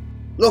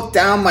 Look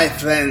down, my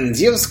friends.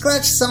 You've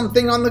scratched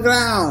something on the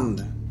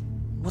ground.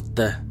 What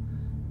the...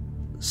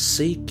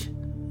 Seek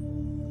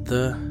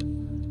the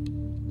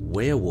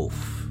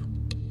werewolf.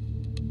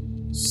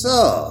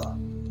 So,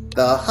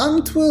 the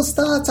hunt will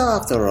start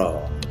after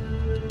all.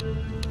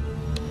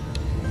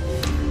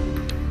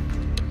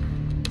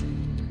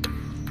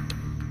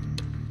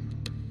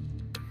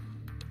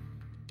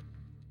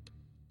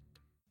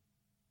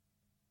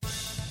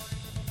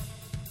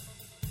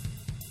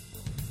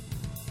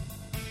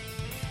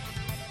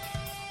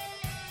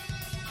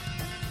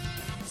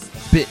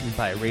 Bitten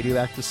by a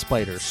radioactive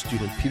spider,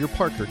 student Peter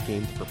Parker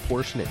gained the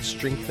proportionate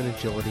strength and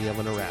agility of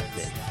an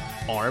arachnid.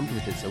 Armed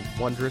with his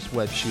wondrous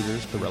web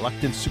shooters, the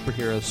reluctant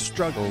superhero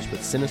struggles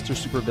with sinister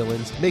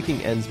supervillains,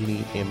 making ends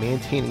meet and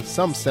maintaining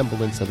some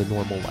semblance of a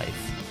normal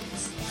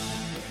life.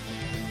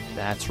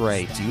 That's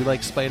right, do you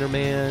like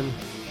Spider-Man?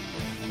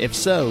 If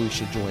so, you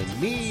should join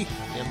me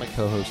and my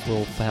co-host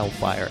Lil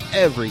Hellfire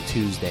every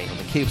Tuesday on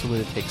the Capes and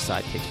Lunatics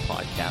Sidekicks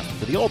podcast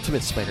for the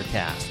ultimate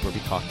Spider-Cast, where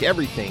we talk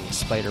everything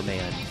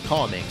Spider-Man,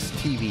 comics,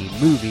 TV,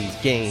 movies,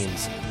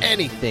 games,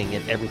 anything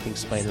and everything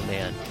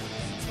Spider-Man.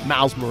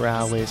 Miles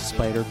Morales,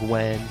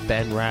 Spider-Gwen,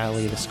 Ben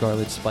Reilly, the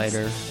Scarlet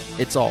Spider,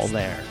 it's all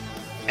there.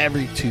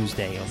 Every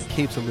Tuesday on the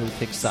Capes and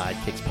Lunatics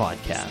Sidekicks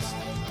podcast.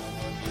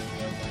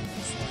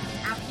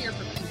 I'm here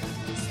for people.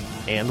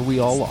 And we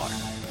all are.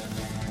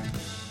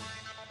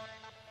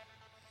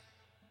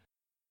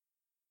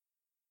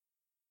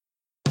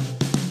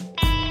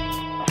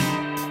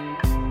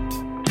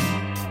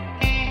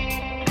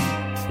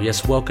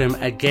 Yes, welcome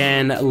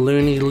again,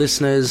 Looney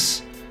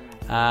listeners.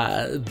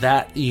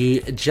 That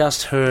you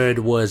just heard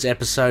was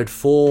episode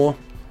 4,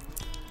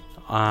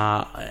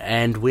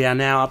 and we are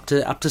now up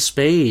to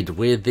speed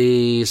with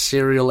the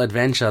serial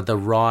adventure, The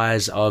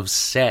Rise of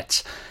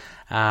Set.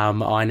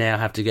 I now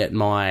have to get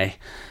my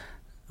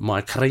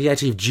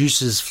creative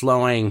juices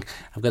flowing.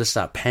 I've got to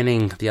start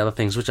penning the other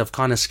things, which I've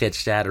kind of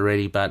sketched out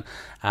already, but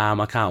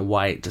I can't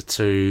wait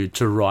to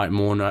write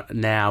more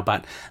now.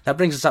 But that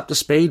brings us up to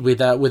speed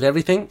with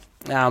everything.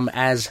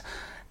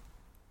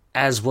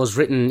 As was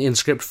written in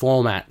script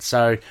format.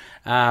 So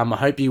I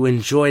hope you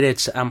enjoyed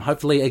it.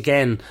 Hopefully,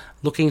 again,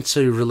 looking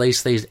to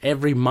release these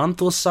every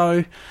month or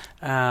so.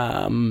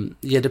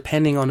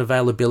 Depending on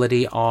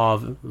availability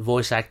of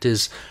voice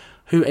actors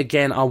who,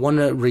 again, I want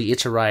to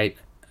reiterate,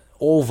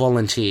 all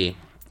volunteer.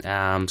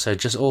 So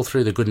just all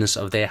through the goodness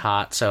of their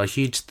heart. So a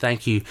huge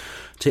thank you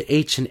to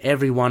each and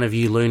every one of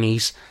you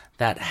loonies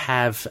that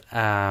have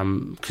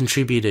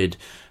contributed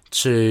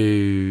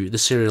to the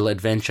serial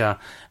adventure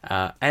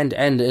and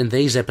in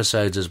these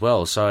episodes as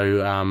well.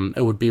 So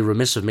it would be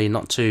remiss of me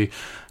not to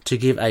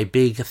give a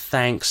big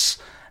thanks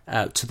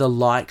to the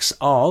likes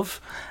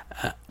of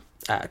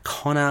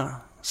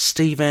Connor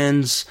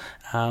Stevens,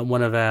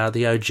 one of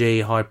the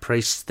OG high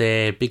priests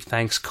there. Big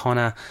thanks,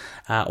 Connor.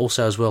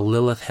 Also as well,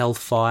 Lilith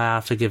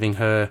Hellfire for giving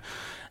her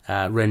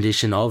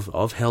rendition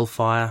of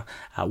Hellfire.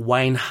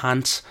 Wayne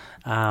Hunt,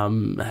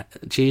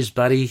 cheers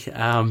buddy,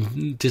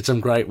 did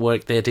some great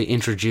work there to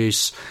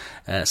introduce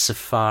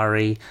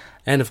Safari.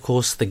 And of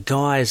course the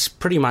guys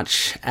pretty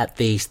much at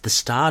the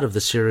start of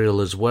the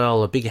serial as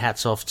well. A big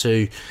hats off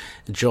to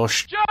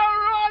Josh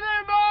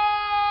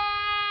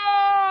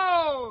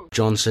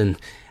Johnson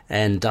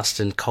and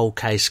Dustin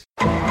Coldcase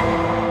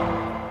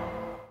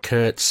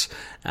Kurtz,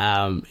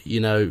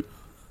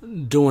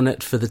 doing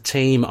it for the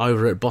team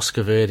over at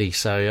Bosco Verde.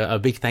 So a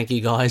big thank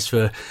you guys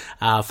for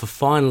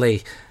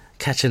finally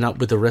catching up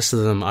with the rest of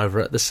them over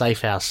at the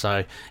Safe House.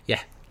 So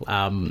yeah,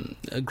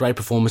 great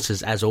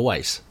performances as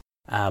always.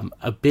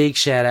 A big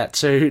shout out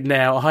to,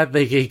 now I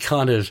think he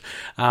kind of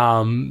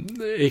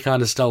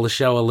stole the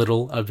show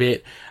a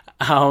bit.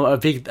 A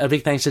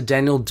big thanks to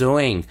Daniel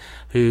Doing,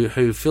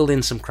 who filled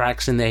in some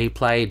cracks in there. He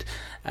played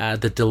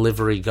the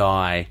delivery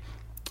guy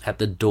at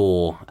the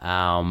door.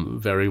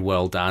 Very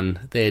well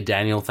done there,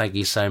 Daniel. Thank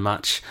you so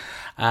much.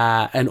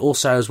 And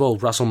also as well,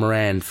 Russell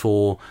Moran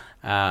for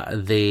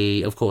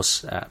the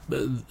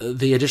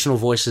additional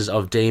voices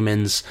of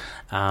demons,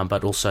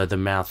 but also the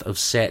mouth of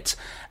Set.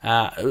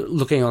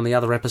 Looking on the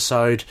other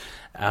episode,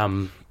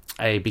 a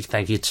big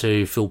thank you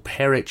to Phil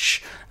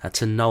Perrich,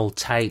 to Noel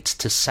Tate,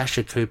 to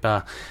Sasha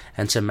Cooper,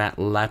 and to Matt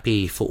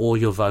Lappy for all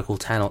your vocal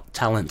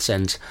talents.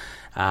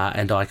 And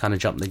I kind of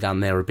jumped the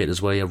gun there a bit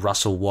as well. Yeah,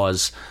 Russell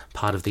was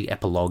part of the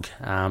epilogue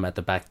at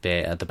the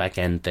back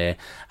end there.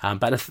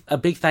 But a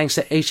big thanks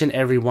to each and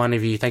every one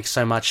of you. Thanks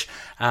so much.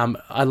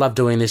 I love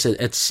doing this.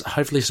 It's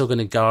hopefully still going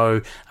to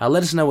go.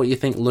 Let us know what you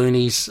think,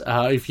 loonies.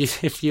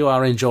 If you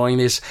are enjoying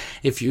this,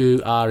 if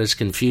you are as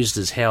confused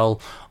as hell,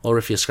 or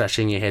if you're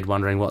scratching your head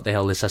wondering what the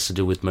hell this has to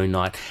do with Moon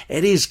Knight,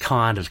 it is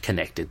kind of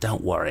connected.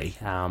 Don't worry.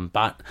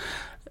 But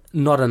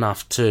not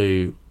enough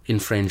to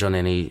infringe on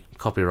any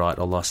copyright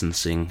or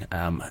licensing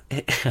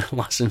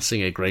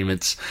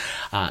agreements.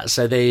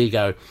 So there you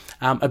go.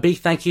 A big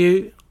thank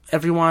you,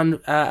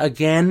 everyone.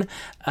 Again,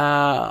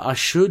 I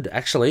should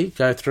actually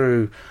go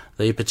through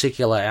the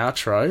particular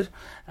outro.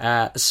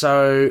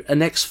 So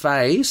next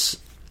phase,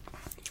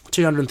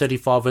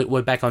 235,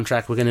 we're back on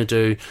track. We're going to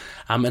do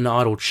an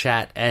idle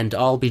chat, and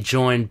I'll be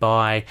joined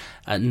by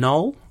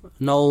Noel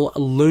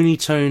Looney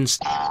Tunes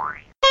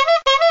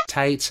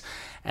Tate,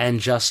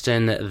 and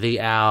Justin the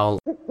Owl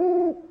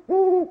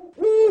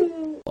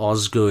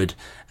Osgood.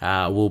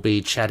 We'll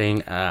be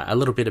chatting a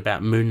little bit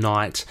about Moon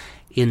Knight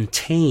in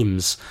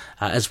teams,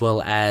 as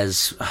well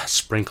as a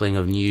sprinkling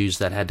of news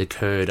that had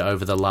occurred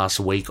over the last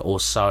week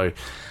or so.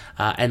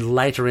 And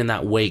later in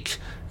that week,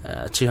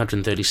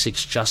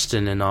 236,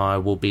 Justin and I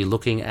will be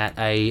looking at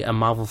a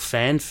Marvel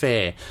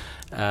fanfare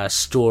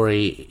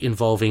story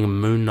involving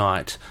Moon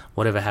Knight.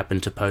 Whatever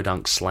happened to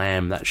Podunk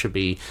Slam? That should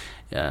be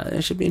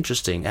it should be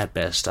interesting at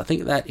best. I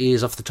think that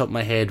is, off the top of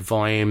my head,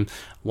 Volume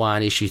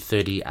 1, Issue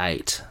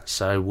 38.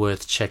 So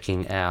worth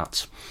checking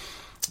out.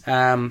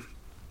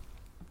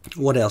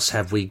 What else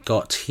have we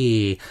got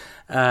here?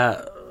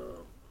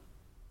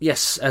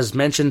 Yes, as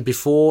mentioned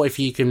before, if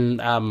you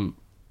can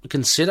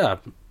consider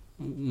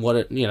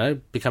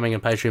becoming a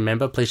Patreon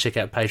member, please check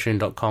out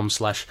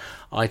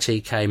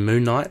patreon.com/ITK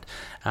Moon Knight.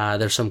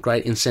 There's some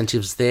great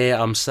incentives there.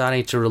 I'm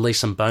starting to release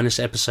some bonus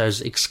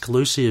episodes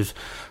exclusive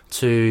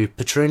to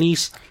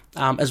Patroonies,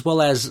 as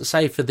well as,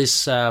 say, for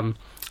this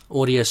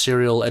audio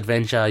serial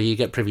adventure, you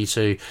get privy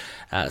to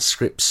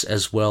scripts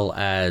as well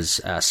as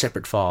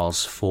separate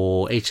files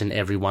for each and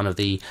every one of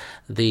the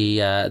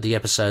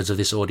episodes of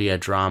this audio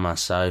drama.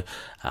 So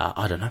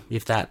I don't know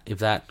if that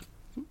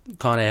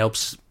kind of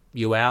helps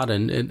you out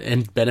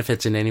and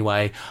benefits in any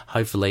way.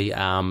 Hopefully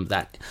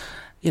that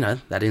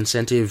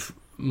incentive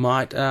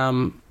might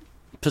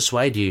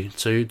persuade you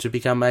to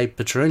become a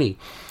Patroonie.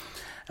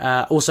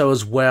 Also,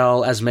 as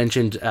well as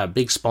mentioned,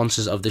 big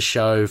sponsors of the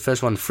show.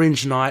 First one,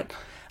 Fringe Night.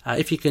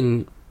 If you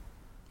can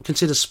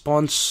consider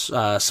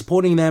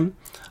supporting them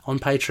on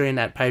Patreon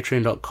at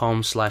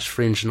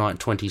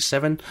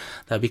patreon.com/FringeNight27,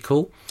 that'd be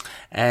cool.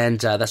 And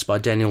that's by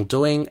Daniel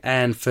Doing.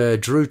 And for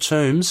Drew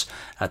Toombs,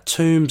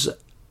 Toombs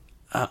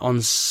on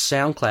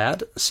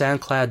SoundCloud,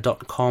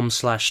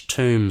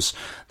 soundcloud.com/Toombs.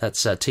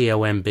 That's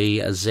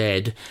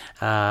TOMBZ.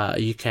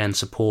 You can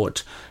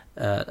support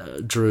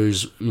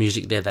Drew's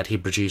music there that he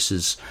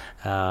produces,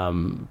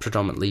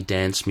 predominantly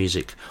dance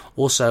music.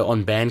 Also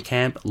on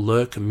Bandcamp,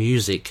 Lurk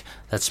Music.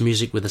 That's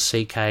music with a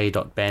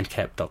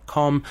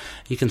CK.bandcamp.com.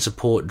 You can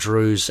support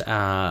Drew's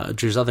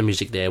other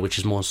music there, which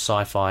is more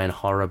sci-fi and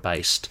horror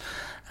based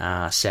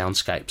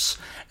soundscapes,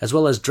 as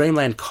well as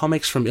Dreamland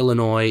Comics from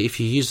Illinois. If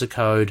you use the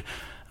code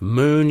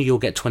Moon, you'll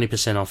get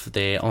 20% off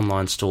their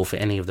online store for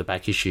any of the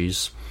back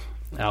issues,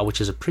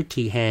 which is a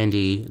pretty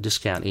handy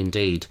discount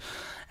indeed.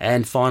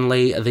 And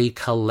finally, The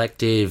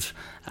Collective,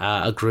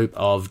 a group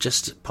of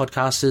just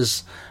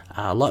podcasters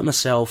like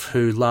myself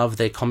who love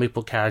their comic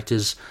book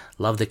characters,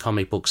 love their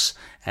comic books,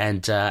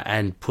 and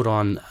put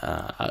on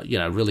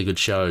really good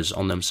shows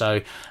on them.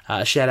 So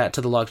shout out to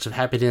the likes of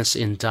Happiness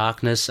in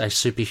Darkness, a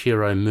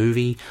superhero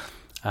movie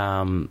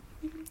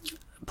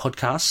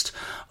podcast.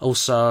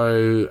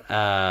 Also,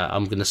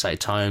 I'm going to say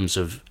Tomes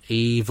of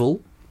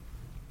Evil,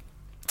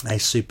 a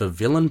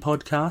supervillain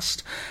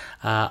podcast.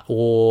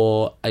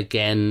 Or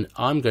again,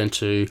 I'm going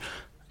to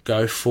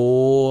go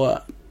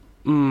for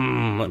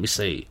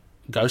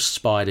Ghost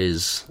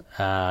Spiders,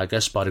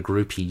 Ghost Spider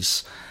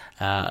Groupies.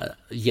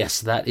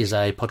 Yes, that is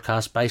a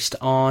podcast based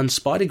on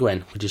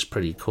Spider-Gwen, which is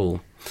pretty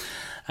cool.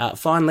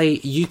 Finally,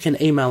 you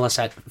can email us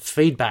at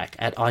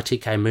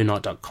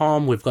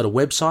feedback@itkmoonnight.com. We've got a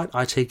website,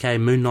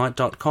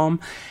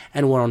 itkmoonnight.com,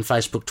 and we're on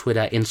Facebook,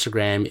 Twitter,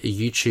 Instagram,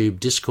 YouTube,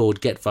 Discord,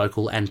 Get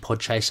Vocal, and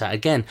Podchaser.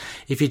 Again,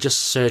 if you just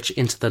search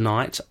Into the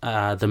Night,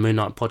 the Moon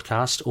Knight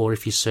podcast, or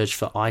if you search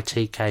for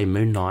ITK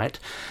Moon Knight,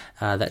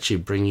 that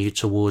should bring you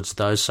towards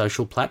those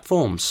social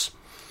platforms.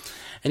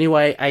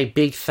 Anyway, a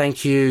big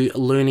thank you,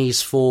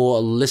 loonies,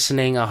 for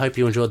listening. I hope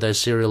you enjoyed those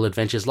serial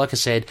adventures. Like I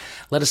said,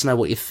 let us know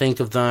what you think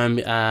of them.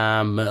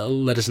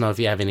 Let us know if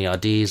you have any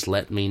ideas.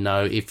 Let me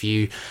know if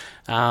you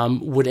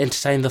would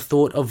entertain the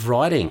thought of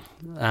writing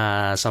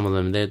some of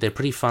them. They're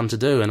pretty fun to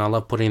do, and I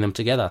love putting them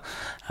together.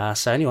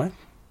 So anyway,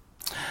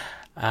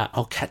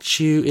 I'll catch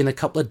you in a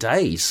couple of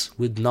days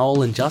with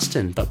Noel and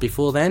Justin. But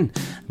before then,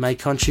 may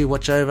Khonshu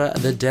watch over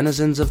the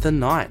denizens of the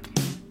night.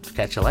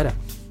 Catch you later.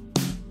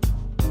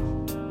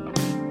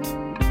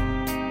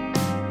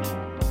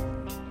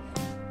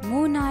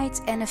 Moon Knight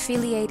and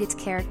affiliated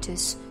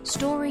characters,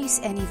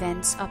 stories and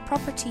events are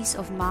properties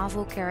of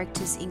Marvel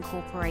Characters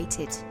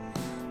Incorporated.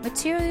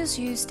 Materials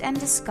used and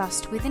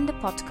discussed within the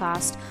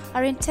podcast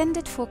are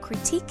intended for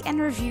critique and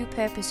review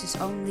purposes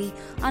only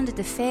under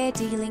the fair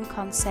dealing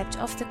concept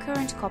of the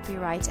current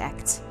Copyright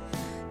Act.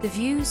 The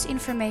views,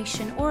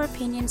 information, or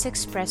opinions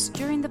expressed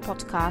during the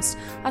podcast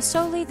are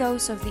solely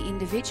those of the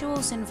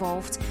individuals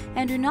involved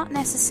and do not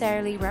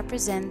necessarily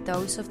represent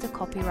those of the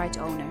copyright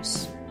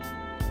owners.